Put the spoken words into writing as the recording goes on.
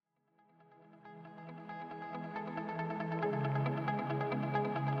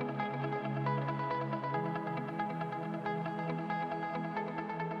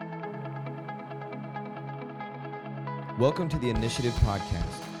Welcome to the Initiative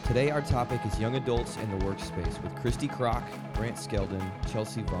Podcast. Today our topic is Young Adults in the Workspace with Kristi Kroc, Grant Skeldon,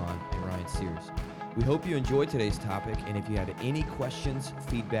 Chelsea Vaughn, and Ryan Sears. We hope you enjoyed today's topic, and if you had any questions,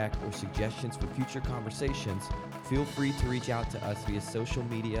 feedback, or suggestions for future conversations, feel free to reach out to us via social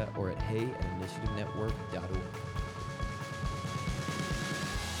media or at hey@initiativenetwork.org.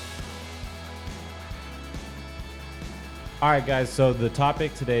 All right, guys, so the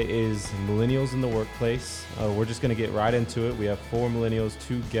topic today is Millennials in the Workplace. We're just going to get right into it. We have 4 millennials,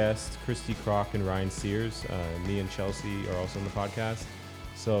 2 guests, Kristi Kroc and Ryan Sears. Me and Chelsea are also on the podcast.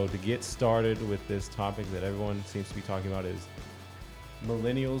 So to get started with this topic that everyone seems to be talking about is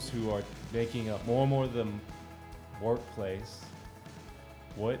millennials who are making up more and more of the workplace.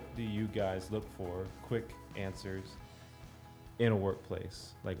 What do you guys look for? Quick answers in a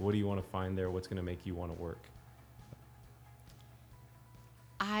workplace. Like, what do you want to find there? What's going to make you want to work?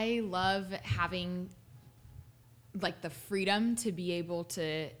 I love having like the freedom to be able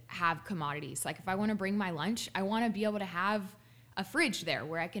to have commodities. Like if I want to bring my lunch, I want to be able to have a fridge there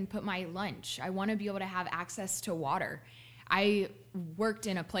where I can put my lunch. I want to be able to have access to water. I worked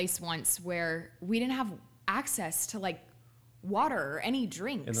in a place once where we didn't have access to like water or any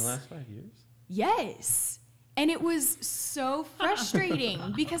drinks. In the last 5 years? Yes. And it was so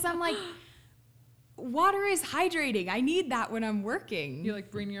frustrating because I'm like, water is hydrating. I need that when I'm working. You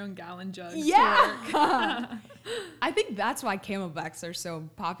like bring your own gallon jugs to Yeah. work. I think that's why Camelbacks are so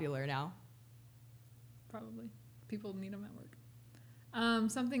popular now. Probably. People need them at work.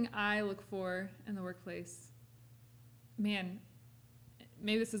 Something I look for in the workplace, man,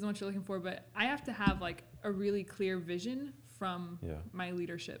 maybe this isn't what you're looking for, but I have to have like a really clear vision from my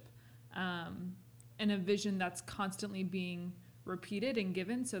leadership. And a vision that's constantly being repeated and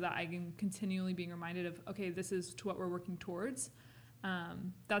given so that I can continually being reminded of, okay, this is to what we're working towards.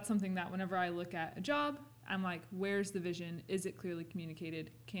 That's something that whenever I look at a job, I'm like, where's the vision? Is it clearly communicated?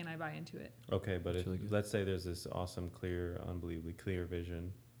 Can I buy into it? Okay, but if, really good. let's say there's this awesome, clear, unbelievably clear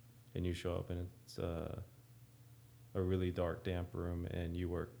vision, and you show up and it's a really dark, damp room, and you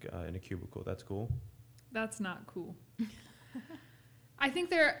work in a cubicle. That's cool? That's not cool. I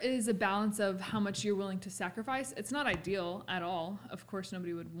think there is a balance of how much you're willing to sacrifice. It's not ideal at all. Of course,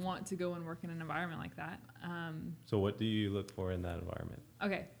 nobody would want to go and work in an environment like that. So what do you look for in that environment?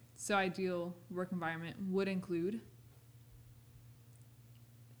 Okay, so ideal work environment would include,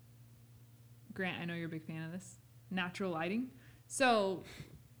 Grant, I know you're a big fan of this, natural lighting. So,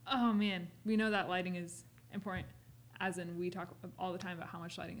 oh man, we know that lighting is important, as in we talk all the time about how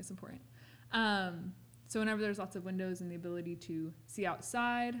much lighting is important. So whenever there's lots of windows and the ability to see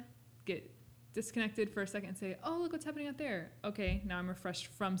outside, get disconnected for a second and say, oh, look what's happening out there. Okay, now I'm refreshed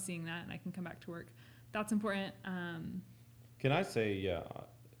from seeing that and I can come back to work. That's important. Can I say,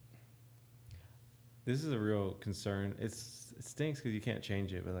 this is a real concern. It stinks because you can't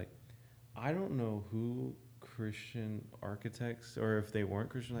change it, but like, I don't know who Christian architects, or if they weren't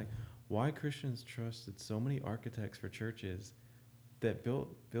Christian, like why Christians trusted so many architects for churches that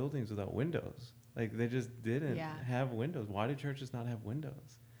built buildings without windows. Like they just didn't have windows. Why do churches not have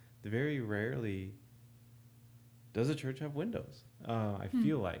windows? Very rarely does a church have windows. I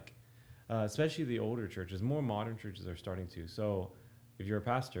feel like, especially the older churches. More modern churches are starting to. So if you're a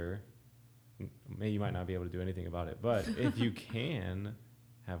pastor, you might not be able to do anything about it. But if you can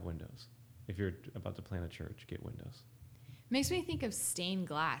have windows, if you're about to plant a church, get windows. Makes me think of stained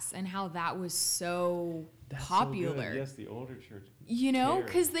glass and how that was so popular. So good. Yes, the older church. You know,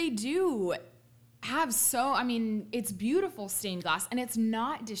 because they do have it's beautiful stained glass, and it's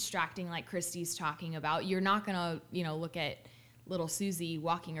not distracting like Kristi's talking about. You're not going to, look at little Susie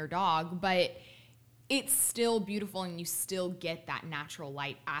walking her dog, but it's still beautiful and you still get that natural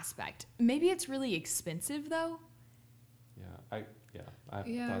light aspect. Maybe it's really expensive though. I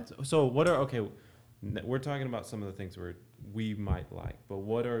thought so. So we're talking about some of the things we might like, but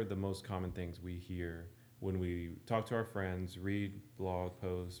what are the most common things we hear when we talk to our friends, read blog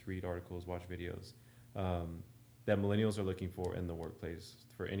posts, read articles, watch videos, that millennials are looking for in the workplace,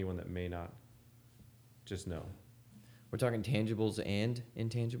 for anyone that may not just know? We're talking tangibles and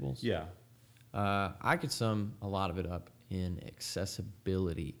intangibles? Yeah. I could sum a lot of it up in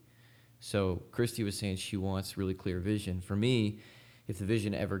accessibility. So Kristi was saying she wants really clear vision. For me, if the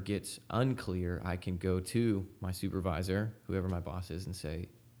vision ever gets unclear, I can go to my supervisor, whoever my boss is, and say,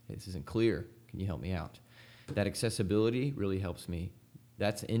 hey, this isn't clear. Can you help me out? That accessibility really helps me.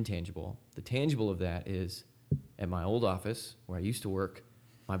 That's intangible. The tangible of that is at my old office where I used to work,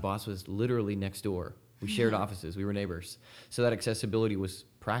 my boss was literally next door. We shared offices. We were neighbors. So that accessibility was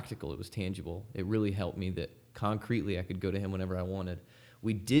practical. It was tangible. It really helped me that concretely I could go to him whenever I wanted.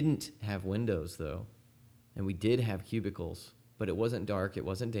 We didn't have windows, though. and we did have cubicles, but it wasn't dark, it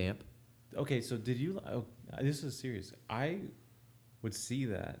wasn't damp. Okay, so did you? Oh, this is serious. I would see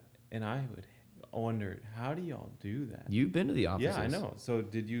that, and I would wonder, how do y'all do that? You've been to the offices. Yeah, I know. So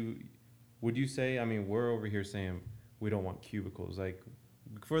did you? Would you say? I mean, we're over here saying we don't want cubicles. Like,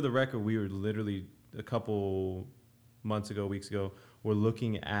 for the record, we were literally a couple months ago, weeks ago, we're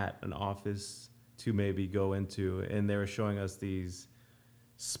looking at an office to maybe go into, and they were showing us these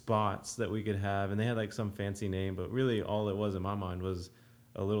spots that we could have, and they had like some fancy name, but really all it was in my mind was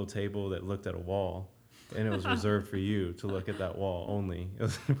a little table that looked at a wall, and it was reserved for you to look at that wall only. It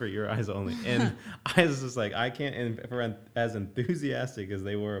was for your eyes only. And I was just like, I can't, and for as enthusiastic as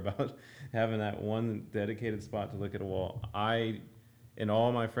they were about having that one dedicated spot to look at a wall, I and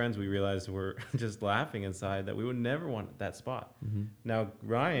all my friends, we realized were just laughing inside that we would never want that spot. Mm-hmm. Now,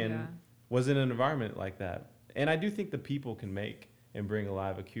 Ryan was in an environment like that. And I do think the people can make and bring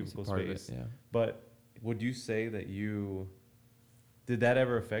alive a cubicle space. It, yeah. But would you say that did that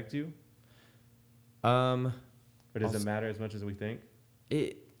ever affect you? Or does it matter as much as we think?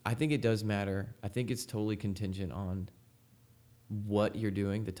 I think it does matter. I think it's totally contingent on what you're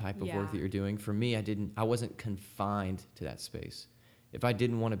doing, the type of work that you're doing. For me, I wasn't confined to that space. If I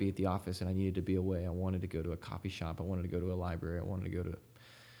didn't want to be at the office and I needed to be away, I wanted to go to a coffee shop, I wanted to go to a library, I wanted to go to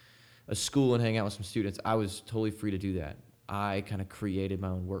a school and hang out with some students, I was totally free to do that. I kind of created my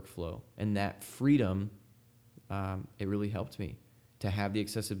own workflow. And that freedom, it really helped me to have the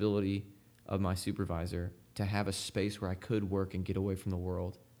accessibility of my supervisor, to have a space where I could work and get away from the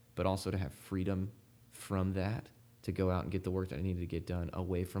world, but also to have freedom from that, to go out and get the work that I needed to get done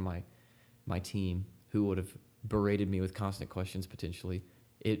away from my team, who would have berated me with constant questions potentially.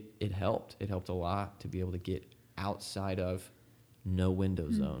 It helped. It helped a lot to be able to get outside of no window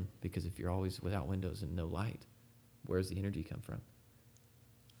zone, because if you're always without windows and no light, where's the energy come from?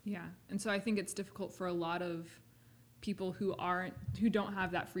 Yeah. And so I think it's difficult for a lot of people who don't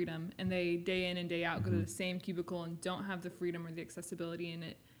have that freedom, and they day in and day out go to the same cubicle and don't have the freedom or the accessibility, and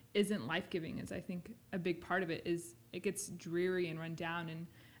it isn't life-giving. As I think a big part of it is it gets dreary and run down, and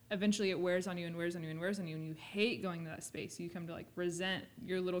eventually it wears on you and wears on you and wears on you, and you hate going to that space. You come to like resent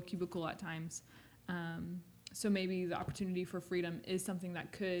your little cubicle at times. So maybe the opportunity for freedom is something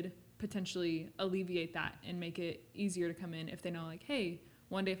that could potentially alleviate that and make it easier to come in if they know, like, hey,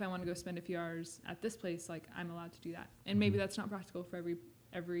 one day if I want to go spend a few hours at this place, like, I'm allowed to do that. And maybe that's not practical for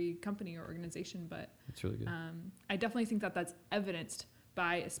every company or organization, but it's really good. I definitely think that that's evidenced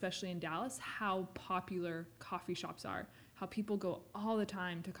by, especially in Dallas, how popular coffee shops are, how people go all the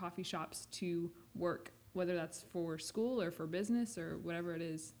time to coffee shops to work, whether that's for school or for business or whatever it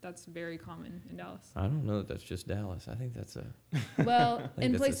is. That's very common in Dallas. I don't know that that's just Dallas. I think that's well,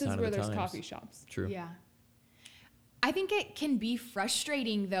 in that's a places sign of where the there's times. coffee shops. True. Yeah. I think it can be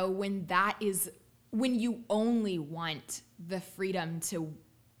frustrating though when you only want the freedom to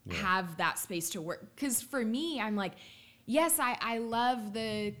have that space to work. Because for me, I'm like, yes, I love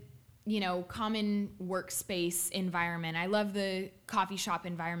the common workspace environment. I love the coffee shop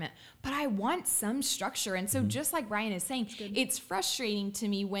environment, but I want some structure. And so just like Brian is saying, it's frustrating to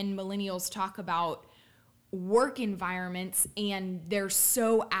me when millennials talk about work environments and they're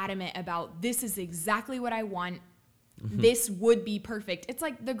so adamant about, this is exactly what I want. This would be perfect. It's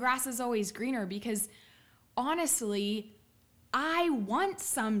like the grass is always greener, because honestly, I want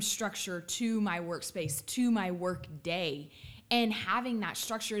some structure to my workspace, to my work day. And having that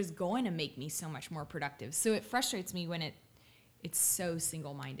structure is going to make me so much more productive. So it frustrates me when it's so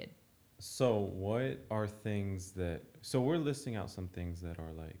single-minded. So what are things so we're listing out some things that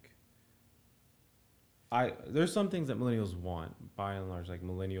are like, there's some things that millennials want, by and large, like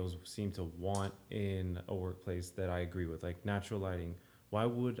millennials seem to want in a workplace that I agree with, like natural lighting. Why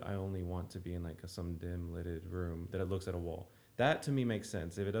would I only want to be in like some dim lighted room that it looks at a wall? That to me makes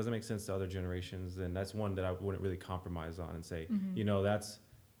sense. If it doesn't make sense to other generations, then that's one that I wouldn't really compromise on and say,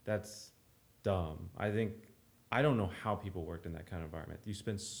 that's dumb. I don't know how people worked in that kind of environment. You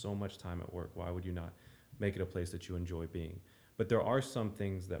spend so much time at work. Why would you not make it a place that you enjoy being? But there are some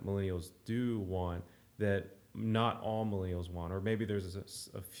things that millennials do want that not all millennials want, or maybe there's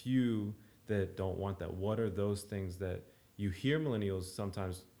a few that don't want that. What are those things that you hear millennials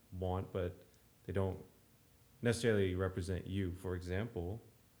sometimes want, but they don't necessarily represent you? For example,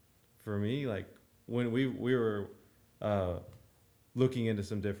 for me, like when we were looking into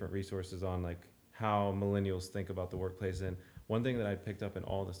some different resources on like how millennials think about the workplace, and one thing that I picked up in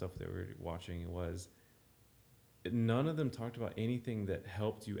all the stuff that we were watching was none of them talked about anything that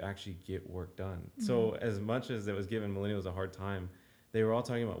helped you actually get work done. So as much as it was giving millennials a hard time, they were all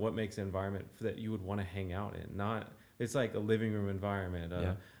talking about what makes an environment that you would want to hang out in. It's like a living room environment,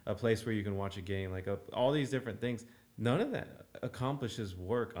 Yeah. a place where you can watch a game, like all these different things. None of that accomplishes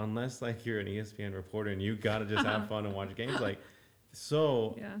work unless like you're an ESPN reporter and you gotta just have fun and watch games. Like,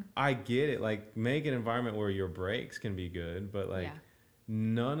 so Yeah. I get it. Like, make an environment where your breaks can be good, but like Yeah.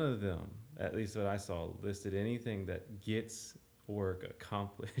 none of them, at least what I saw, listed anything that gets work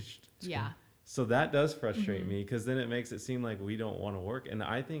accomplished. Yeah. So that does frustrate me, because then it makes it seem like we don't want to work. And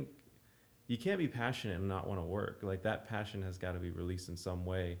I think you can't be passionate and not want to work. Like, that passion has got to be released in some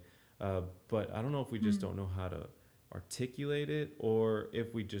way. But I don't know if we just don't know how to articulate it, or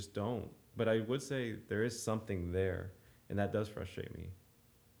if we just don't. But I would say there is something there, and that does frustrate me.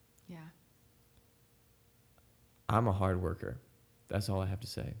 Yeah. I'm a hard worker. That's all I have to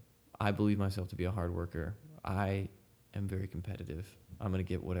say. I believe myself to be a hard worker. I am very competitive. I'm going to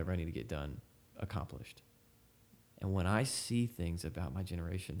get whatever I need to get done accomplished. And when I see things about my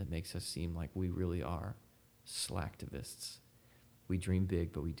generation that makes us seem like we really are slacktivists, we dream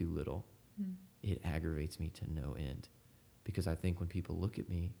big, but we do little, it aggravates me to no end. Because I think when people look at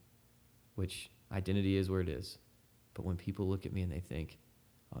me, which identity is where it is, but when people look at me and they think,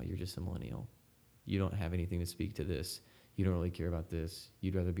 oh, you're just a millennial, you don't have anything to speak to this, you don't really care about this,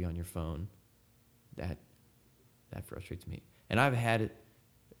 you'd rather be on your phone, that frustrates me. And I've had,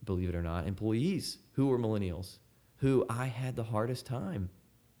 believe it or not, employees who were millennials who I had the hardest time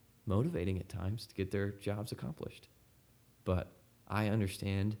motivating at times to get their jobs accomplished. But I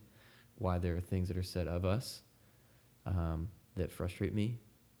understand why there are things that are said of us that frustrate me,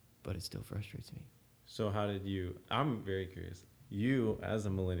 but it still frustrates me. So how did you, I'm very curious, you as a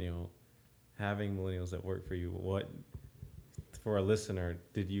millennial, having millennials that work for you, what, for a listener,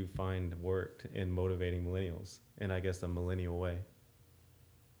 did you find worked in motivating millennials in, I guess, a millennial way?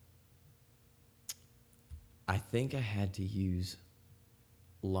 I think I had to use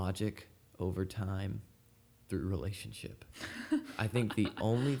logic over time through relationship. I think the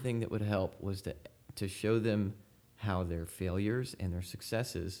only thing that would help was to show them how their failures and their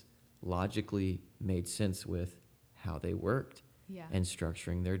successes logically made sense with how they worked Yeah. and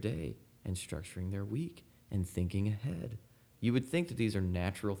structuring their day and structuring their week and thinking ahead. You would think that these are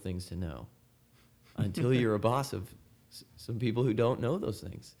natural things to know until you're a boss of some people who don't know those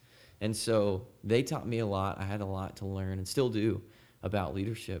things. And so they taught me a lot. I had a lot to learn and still do about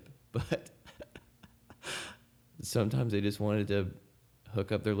leadership. But sometimes they just wanted to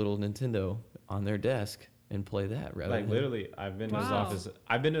hook up their little Nintendo on their desk and play that rather Like, than literally, I've been to his Wow. office.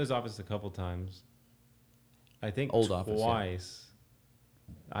 I've been to his office a couple times. I think Old office, yeah. twice.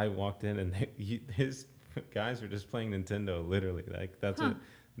 I walked in and his guys were just playing Nintendo. Literally, like that's what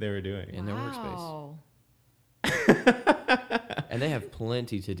they were doing. in their workspace. Wow. And they have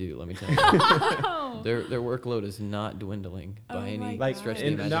plenty to do, let me tell you. Their workload is not dwindling Oh by any my Like, stretch of the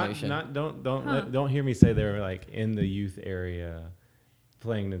and imagination. don't hear me say they were like in the youth area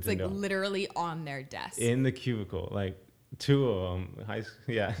playing It's like Nintendo literally on their desk. in the cubicle. Like, two of them,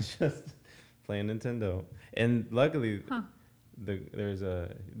 just playing Nintendo. And luckily, there was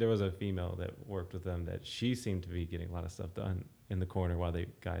a female that worked with them that she seemed to be getting a lot of stuff done in the corner while the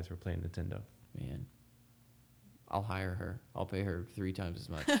guys were playing Nintendo. Man, I'll hire her. I'll pay her 3 times as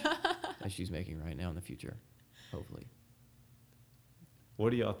much as she's making right now in the future, hopefully.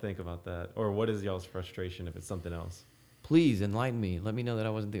 What do y'all think about that? Or what is y'all's frustration if it's something else? Please enlighten me. Let me know that I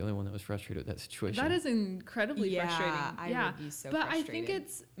wasn't the only one that was frustrated with that situation. That is incredibly frustrating. I would be so but frustrated. I think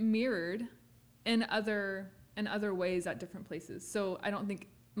it's mirrored in other ways at different places. So I don't think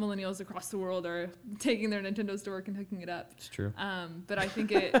millennials across the world are taking their Nintendos to work and hooking it up. It's true. But I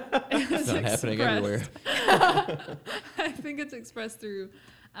think it's Not happening everywhere. I think it's expressed through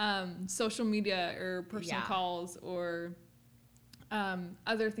social media or personal Yeah. calls or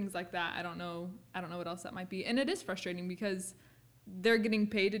other things like that. I don't know what else that might be. And it is frustrating because they're getting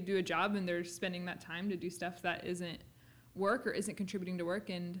paid to do a job and they're spending that time to do stuff that isn't work or isn't contributing to work.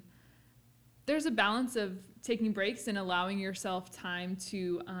 And there's a balance of taking breaks and allowing yourself time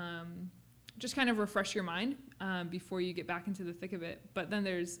to just kind of refresh your mind before you get back into the thick of it. But then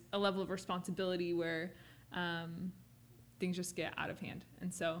there's a level of responsibility where things just get out of hand.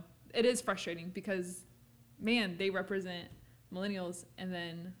 And so it is frustrating because, man, they represent millennials, and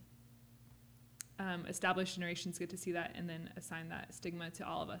then established generations get to see that and then assign that stigma to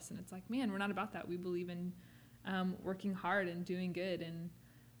all of us. And it's like, man, we're not about that. We believe in working hard and doing good. And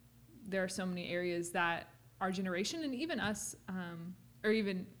there are so many areas that our generation and even us, or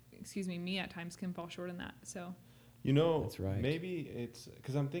even, me at times can fall short in that. So, You know, That's right. maybe it's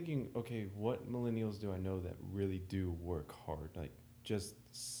because I'm thinking, okay, what millennials do I know that really do work hard, like just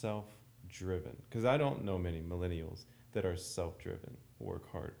self-driven? Because I don't know many millennials that are self-driven,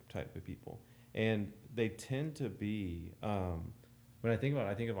 work hard type of people. And they tend to be, when I think about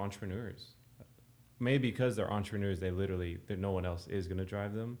it, I think of entrepreneurs. Maybe because they're entrepreneurs, no one else is going to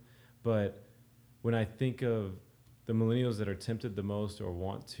drive them. But when I think of the millennials that are tempted the most or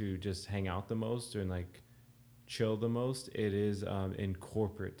want to just hang out the most and like chill the most, it is in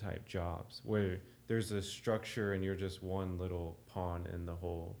corporate type jobs where there's a structure and you're just one little pawn in the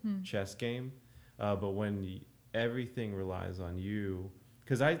whole chess game. But when everything relies on you,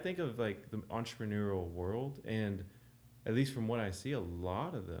 because I think of like the entrepreneurial world, and at least from what I see, a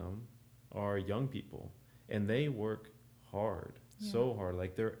lot of them are young people and they work hard, so hard.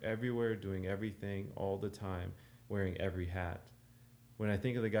 Like they're everywhere doing everything all the time, wearing every hat. When I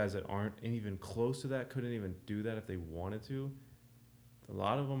think of the guys that aren't even close to that, couldn't even do that if they wanted to, a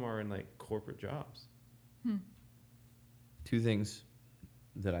lot of them are in like corporate jobs. Two things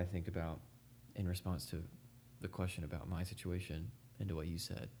that I think about in response to the question about my situation and to what you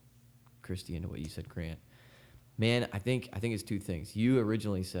said, Kristi, and to what you said, Grant. Man, I think it's two things. You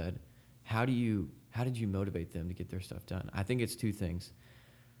originally said, how did you motivate them to get their stuff done? I think it's two things.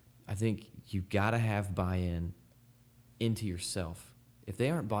 I think you got to have buy-in into yourself. If they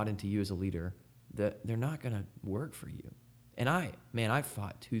aren't bought into you as a leader, they're not going to work for you. And I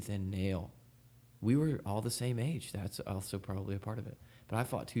fought tooth and nail. We were all the same age. That's also probably a part of it. But I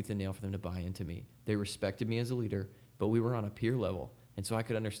fought tooth and nail for them to buy into me. They respected me as a leader, but we were on a peer level. And so I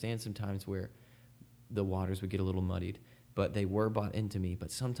could understand sometimes where the waters would get a little muddied, but they were bought into me.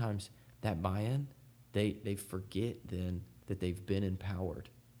 But sometimes that buy-in, they forget then that they've been empowered.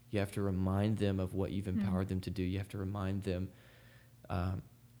 You have to remind them of what you've empowered them to do. You have to remind them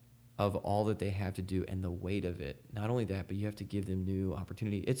of all that they have to do and the weight of it. Not only that, but you have to give them new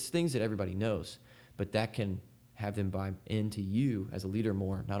opportunity. It's things that everybody knows, but that can have them buy into you as a leader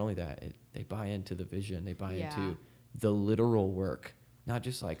more. Not only that, they buy into the vision. They buy into the literal work. Not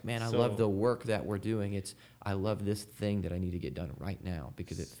just like, man, I love the work that we're doing. It's, I love this thing that I need to get done right now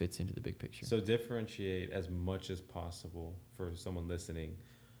because it fits into the big picture. So differentiate as much as possible for someone listening.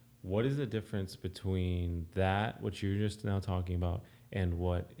 What is the difference between that, what you're just now talking about, and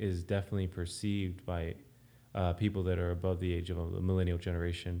what is definitely perceived by people that are above the age of the millennial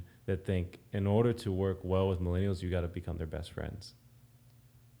generation that think in order to work well with millennials, you got to become their best friends?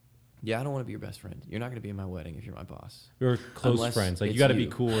 Yeah, I don't want to be your best friend. You're not going to be in my wedding if you're my boss. We're close Unless friends. Like you it's got to you.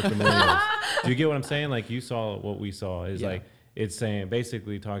 be cool with the millennials. Do you get what I'm saying? Like you saw what we saw is like, it's saying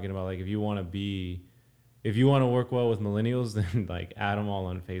basically talking about like if you want to work well with millennials, then like add them all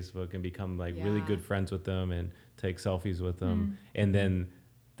on Facebook and become like really good friends with them and take selfies with them, and then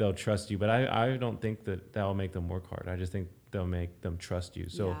they'll trust you. But I don't think that will make them work hard. I just think they'll make them trust you.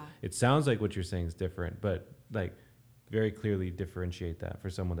 So it sounds like what you're saying is different, but like very clearly differentiate that for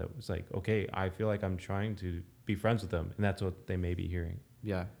someone that was like, okay, I feel like I'm trying to be friends with them, and that's what they may be hearing.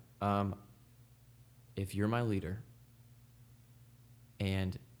 Yeah. If you're my leader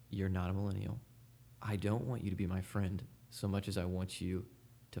and you're not a millennial, I don't want you to be my friend so much as I want you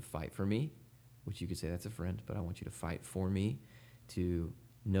to fight for me, which you could say that's a friend, but I want you to fight for me, to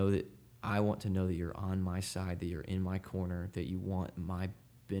know that I want to know that you're on my side, that you're in my corner, that you want my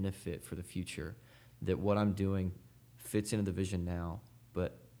benefit for the future, that what I'm doing fits into the vision now,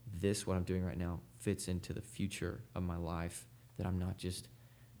 but what I'm doing right now fits into the future of my life, that I'm not just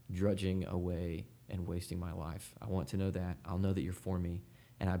drudging away and wasting my life. I want to know that. I'll know that you're for me,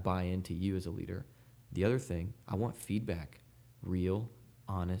 and I buy into you as a leader. The other thing, I want feedback, real,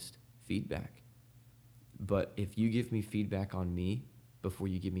 honest feedback. But if you give me feedback on me before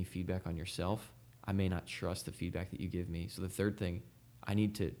you give me feedback on yourself, I may not trust the feedback that you give me. So the third thing, I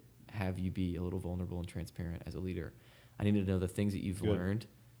need to have you be a little vulnerable and transparent as a leader. I need to know the things that you've learned,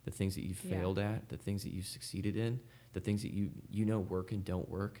 the things that you've failed at, the things that you've succeeded in, the things that you know work and don't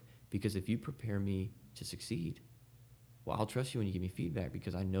work. Because if you prepare me to succeed, well, I'll trust you when you give me feedback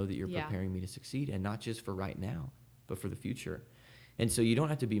because I know that you're preparing me to succeed, and not just for right now, but for the future. And so you don't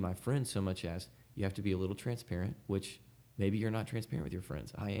have to be my friend so much as you have to be a little transparent, which maybe you're not transparent with your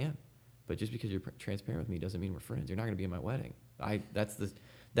friends. I am. But just because you're transparent with me doesn't mean we're friends. You're not going to be in my wedding.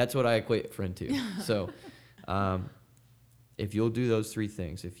 That's what I equate friend to. So if you'll do those three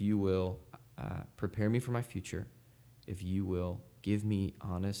things, if you will prepare me for my future, if you will give me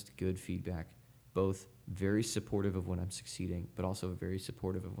honest, good feedback, both very supportive of when I'm succeeding, but also very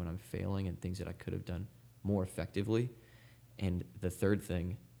supportive of when I'm failing and things that I could have done more effectively. And the third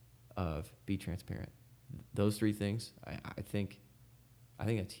thing of be transparent. Those three things, I think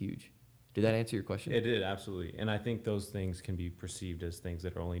that's huge. Did that answer your question? It did, absolutely. And I think those things can be perceived as things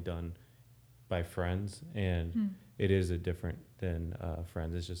that are only done by friends, and it is a different than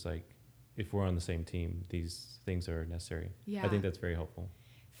friends. It's just like if we're on the same team, these things are necessary. Yeah. I think that's very helpful.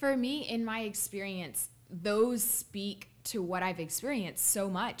 For me, in my experience, those speak to what I've experienced so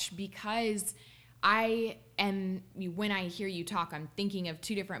much because when I hear you talk, I'm thinking of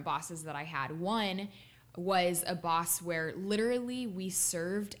two different bosses that I had. One was a boss where literally we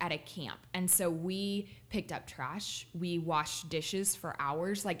served at a camp. And so we picked up trash, we washed dishes for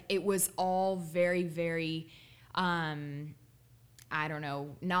hours. Like it was all very, very, I don't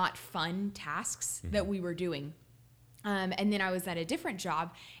know, not fun tasks that we were doing. And then I was at a different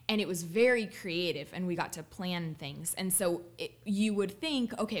job and it was very creative and we got to plan things. And so you would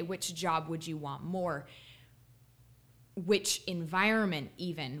think, okay, which job would you want more? Which environment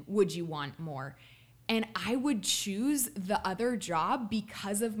even would you want more? And I would choose the other job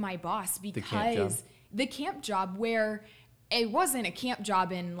because of my boss, because the camp job where it wasn't a camp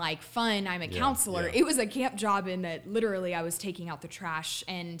job in like fun, I'm a counselor. Yeah. It was a camp job in that literally I was taking out the trash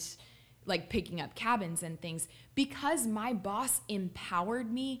and like picking up cabins and things, because my boss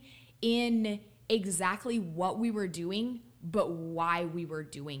empowered me in exactly what we were doing, but why we were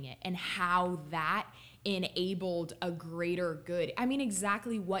doing it and how that enabled a greater good. I mean,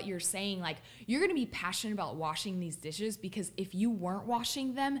 exactly what you're saying. Like, you're going to be passionate about washing these dishes because if you weren't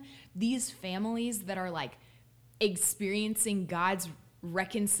washing them, these families that are like experiencing God's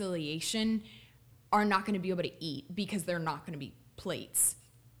reconciliation are not going to be able to eat because they're not going to be plates.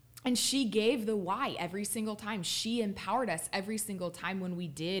 And she gave the why every single time. She empowered us every single time when we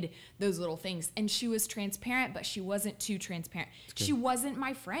did those little things. And she was transparent, but she wasn't too transparent. She wasn't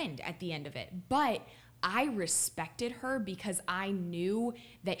my friend at the end of it. But I respected her because I knew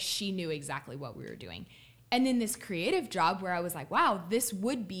that she knew exactly what we were doing. And then this creative job where I was like, wow, this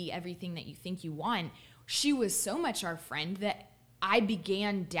would be everything that you think you want. She was so much our friend that I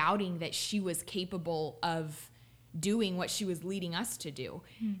began doubting that she was capable of doing what she was leading us to do.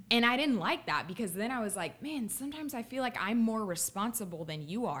 And I didn't like that because then I was like, man, sometimes I feel like I'm more responsible than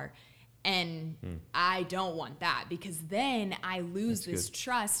you are. And I don't want that because then I lose this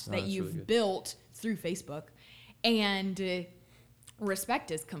trust that you've really built through Facebook. And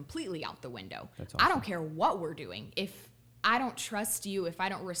respect is completely out the window. That's I awesome. don't care what we're doing. If I don't trust you, if I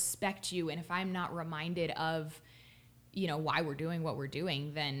don't respect you, and if I'm not reminded of, you know, why we're doing what we're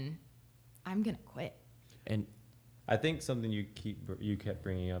doing, then I'm going to quit. And I think something you kept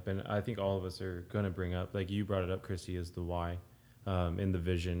bringing up, and I think all of us are going to bring up, like you brought it up, Kristi, is the why, in the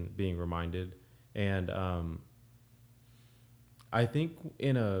vision, being reminded. And I think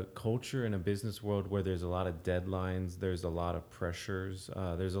in a culture, in a business world where there's a lot of deadlines, there's a lot of pressures,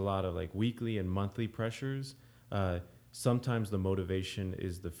 there's a lot of like weekly and monthly pressures. Sometimes the motivation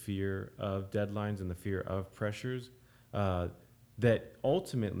is the fear of deadlines and the fear of pressures that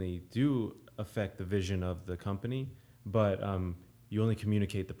ultimately do affect the vision of the company, but you only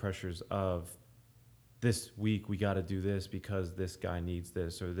communicate the pressures of this week we got to do this because this guy needs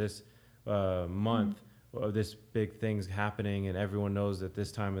this, or this month or this big thing's happening and everyone knows at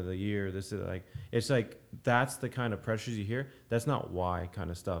this time of the year this is like, it's like that's the kind of pressures you hear. That's not why kind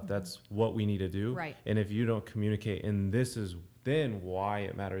of stuff. That's what we need to do. Right. And if you don't communicate, and this is then why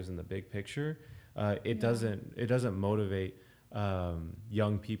it matters in the big picture, it doesn't motivate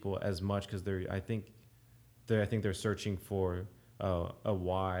young people as much because I think they're searching for a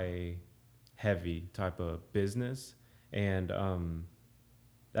why heavy type of business. And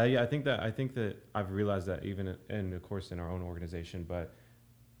I think that I've realized that even in, of course, in our own organization, but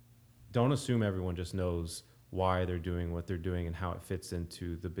don't assume everyone just knows why they're doing what they're doing and how it fits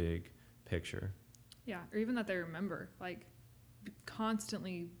into the big picture. Yeah, or even that they remember. Like,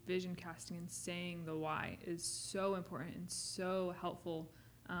 constantly vision casting and saying the why is so important and so helpful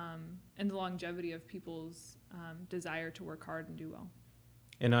in the longevity of people's desire to work hard and do well.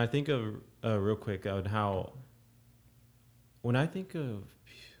 And I think of real quick on how, when I think of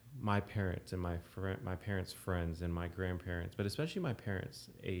my parents and my parents' friends and my grandparents, but especially my parents'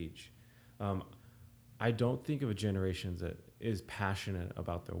 age, I don't think of a generation that is passionate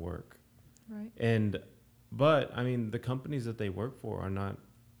about their work. Right. But I mean, the companies that they work for are not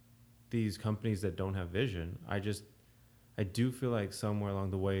these companies that don't have vision. I do feel like somewhere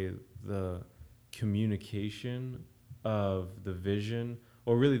along the way, the communication of the vision,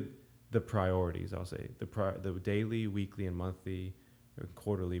 or really the priorities, I'll say, the daily, weekly, and monthly, or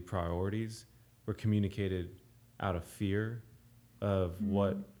quarterly priorities were communicated out of fear of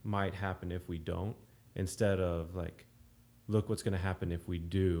what might happen if we don't, instead of like, look what's going to happen if we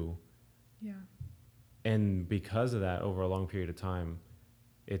do. Yeah. And because of that, over a long period of time,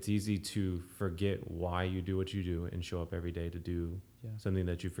 it's easy to forget why you do what you do and show up every day to do something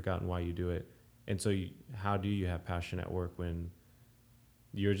that you've forgotten why you do it. And so how do you have passion at work when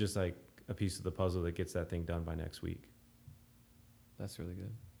you're just like a piece of the puzzle that gets that thing done by next week? that's really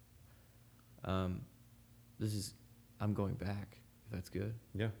good. I'm going back, if that's good.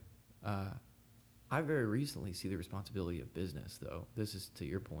 Yeah. I very recently see the responsibility of business, though. This is to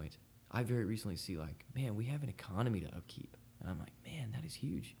your point. I very recently see, like, man, we have an economy to upkeep. And I'm like, man, that is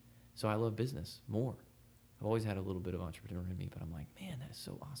huge. So I love business more. I've always had a little bit of entrepreneur in me, but I'm like, man, that is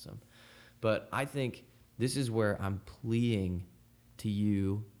so awesome. But I think this is where I'm pleading to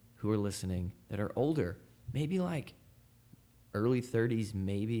you who are listening that are older, maybe like early 30s,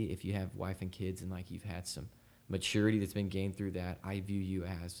 maybe if you have wife and kids and like you've had some maturity that's been gained through that. I view you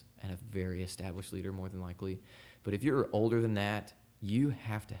as a very established leader more than likely. But if you're older than that, you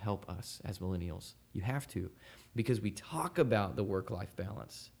have to help us as millennials. You have to, because we talk about the work-life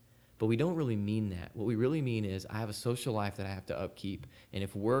balance, but we don't really mean that. What we really mean is I have a social life that I have to upkeep, and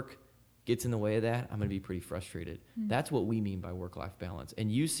if work gets in the way of that, I'm going to be pretty frustrated. That's what we mean by work-life balance.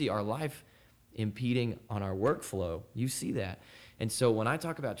 And you see our life impeding on our workflow. You see that. And so when I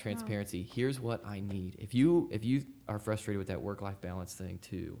talk about transparency, here's what I need. If you are frustrated with that work-life balance thing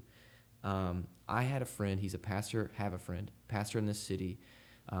too, I had a friend, he's a pastor, pastor in this city.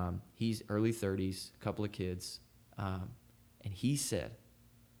 He's early 30s, a couple of kids. And he said,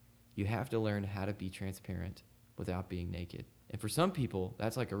 you have to learn how to be transparent without being naked. And for some people,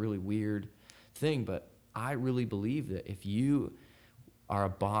 that's like a really weird thing, but I really believe that if you are a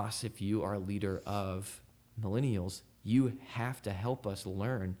boss, if you are a leader of millennials, you have to help us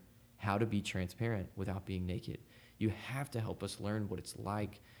learn how to be transparent without being naked. You have to help us learn what it's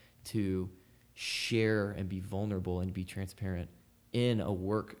like to share and be vulnerable and be transparent in a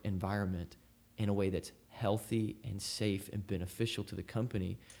work environment in a way that's healthy and safe and beneficial to the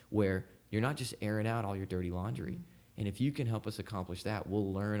company, where you're not just airing out all your dirty laundry. And if you can help us accomplish that,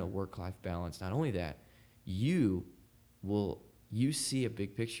 we'll learn a work-life balance. Not only that, you see a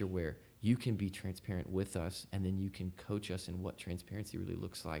big picture where you can be transparent with us, and then you can coach us in what transparency really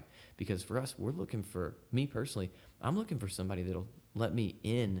looks like. Because for us, we're looking for, me personally, I'm looking for somebody that'll let me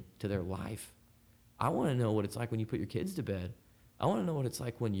in to their life. I want to know what it's like when you put your kids to bed. I want to know what it's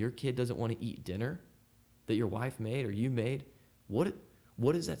like when your kid doesn't want to eat dinner that your wife made or you made. What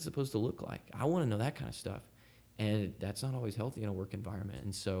is that supposed to look like? I want to know that kind of stuff. And that's not always healthy in a work environment.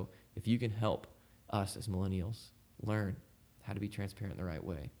 And so if you can help us as millennials learn how to be transparent in the right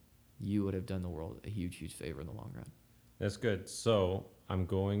way, you would have done the world a huge, huge favor in the long run. That's good. So I'm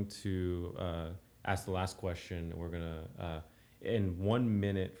going to ask the last question. We're going to, in 1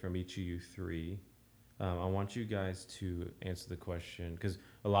 minute from each of you three, I want you guys to answer the question, because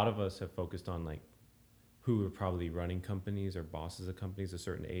a lot of us have focused on like who are probably running companies or bosses of companies, a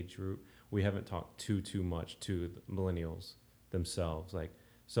certain age group. We haven't talked too much to the millennials themselves.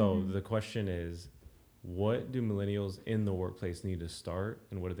 The question is, what do millennials in the workplace need to start,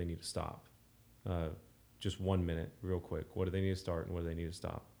 and what do they need to stop? Just 1 minute, real quick. What do they need to start, and what do they need to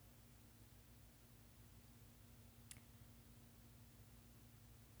stop?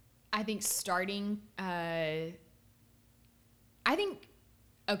 I think starting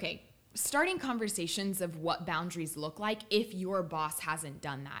conversations of what boundaries look like if your boss hasn't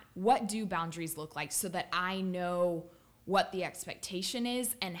done that. What do boundaries look like, so that I know what the expectation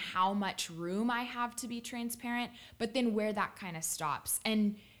is and how much room I have to be transparent, but then where that kind of stops.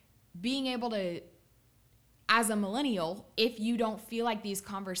 And being able to, as a millennial, if you don't feel like these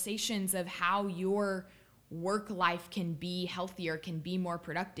conversations of how your work life can be healthier, can be more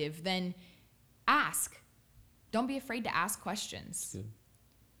productive, then ask. Don't be afraid to ask questions. Good.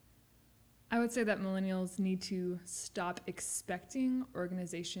 I would say that millennials need to stop expecting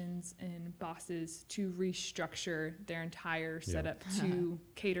organizations and bosses to restructure their entire setup to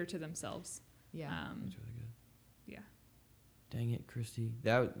cater to themselves. Yeah. That's really good. Yeah. Dang it, Kristi.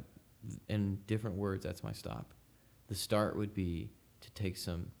 That, in different words, that's my stop. The start would be to take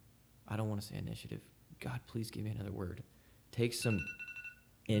some, I don't want to say initiative. God, please give me another word. Take some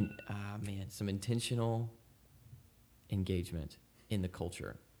intentional engagement in the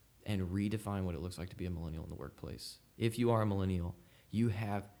culture and redefine what it looks like to be a millennial in the workplace. If you are a millennial, you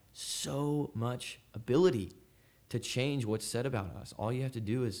have so much ability to change what's said about us. All you have to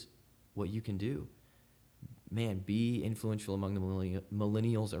do is what you can do. Man, be influential among the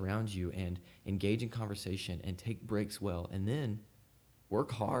millennials around you, and engage in conversation, and take breaks well, and then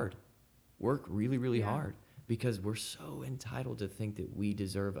work hard. Work really, really hard, because we're so entitled to think that we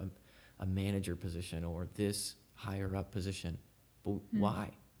deserve a manager position or this higher up position. But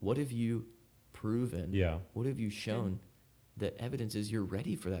why? What have you proven? Yeah. What have you shown that evidence is you're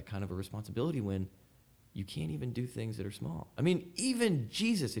ready for that kind of a responsibility when you can't even do things that are small? I mean, even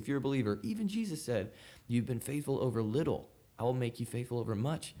Jesus, if you're a believer, even Jesus said, you've been faithful over little, I will make you faithful over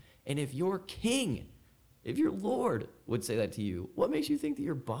much. And if your king, if your Lord would say that to you, what makes you think that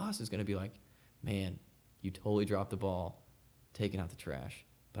your boss is going to be like, man, you totally dropped the ball taking out the trash,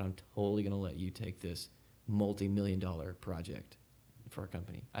 but I'm totally going to let you take this multi-million-dollar project for our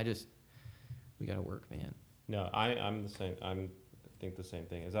company. We got to work, man. No, I'm the same. I think the same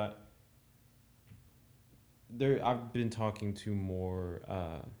thing. I've been talking to more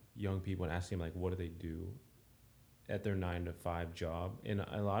young people and asking them, like, what do they do at their 9-to-5 job? And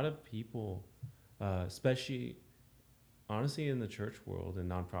a lot of people, especially honestly in the church world and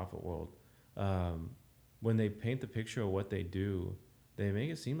nonprofit world, when they paint the picture of what they do, they make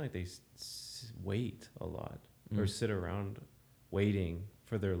it seem like they wait a lot or sit around waiting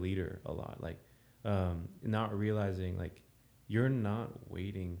for their leader a lot. Like, not realizing, like, you're not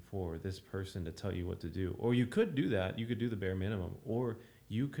waiting for this person to tell you what to do. Or you could do that. You could do the bare minimum. Or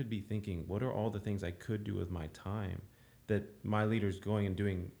you could be thinking, what are all the things I could do with my time that my leader's going and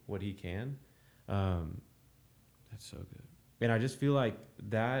doing what he can? That's so good. And I just feel like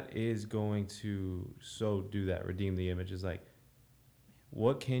that is going to do that, redeem the image. Is like,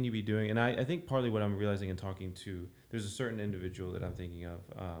 what can you be doing? And I think partly what I'm realizing and talking to, there's a certain individual that I'm thinking of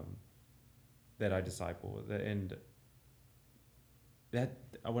that I disciple. And that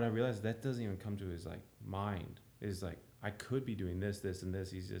when I realized that doesn't even come to his like mind, is like, I could be doing this, this, and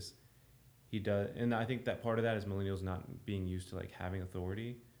this. He does. And I think that part of that is millennials not being used to like having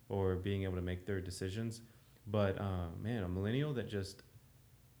authority or being able to make their decisions. But man, a millennial that just,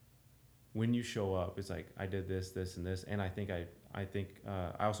 when you show up, it's like, I did this, this, and this, and I think I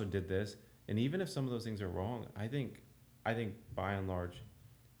also did this. And even if some of those things are wrong, I think by and large,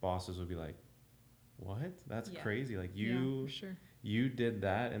 bosses would be like, what? That's crazy. Like, for sure. You did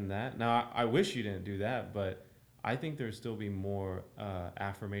that and that. Now, I wish you didn't do that, but I think there'd still be more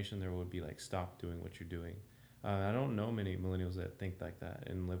affirmation. There would be like, stop doing what you're doing. I don't know many millennials that think like that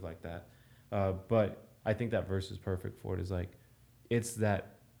and live like that. But I think that verse is perfect for it. Is like, it's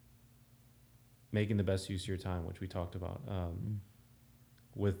that making the best use of your time, which we talked about,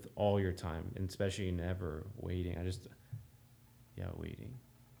 with all your time, and especially never waiting. Waiting.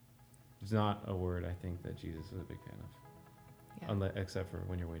 It's not a word I think that Jesus is a big fan of, except for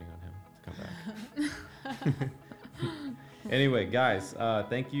when you're waiting on him to come back. Anyway, guys,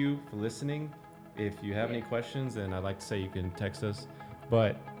 thank you for listening. If you have any questions, and I'd like to say you can text us,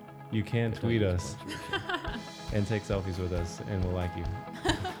 but you can tweet us and take selfies with us, and we'll like you.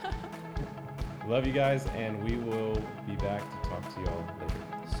 Love you guys, and we will be back to talk to y'all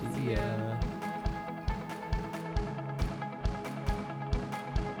later. See ya.